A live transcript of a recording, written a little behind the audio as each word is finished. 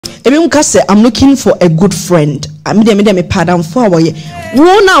I'm looking for a good friend. Me pardon for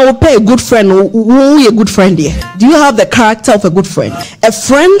who now pay a good friend. Who a good friend here? Do you have the character of a good friend? A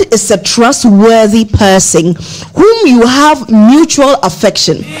friend is a trustworthy person whom you have mutual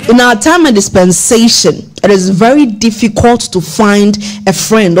affection. In our time and dispensation, it is very difficult to find a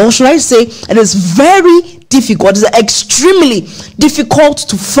friend, or should I say, it is very difficult. It's extremely difficult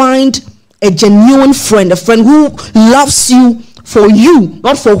to find a genuine friend, a friend who loves you for you,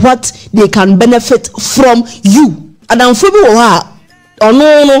 not for what they can benefit from you. And I'm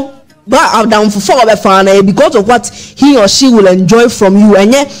because of what he or she will enjoy from you,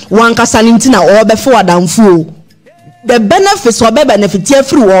 and yet one casalintina or before Adam fool. The benefits or benefit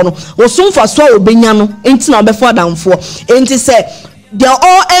every one was soon for so benyano intina before Adam for. And to say they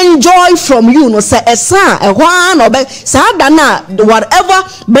all enjoy from you, no say a son, a one or sadana, whatever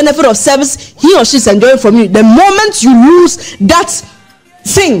benefit of service he or she's enjoying from you. The moment you lose that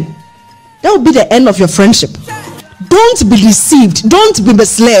thing, that will be the end of your friendship. Don't be deceived. Don't be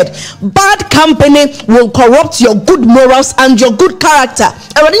misled. Bad company will corrupt your good morals and your good character.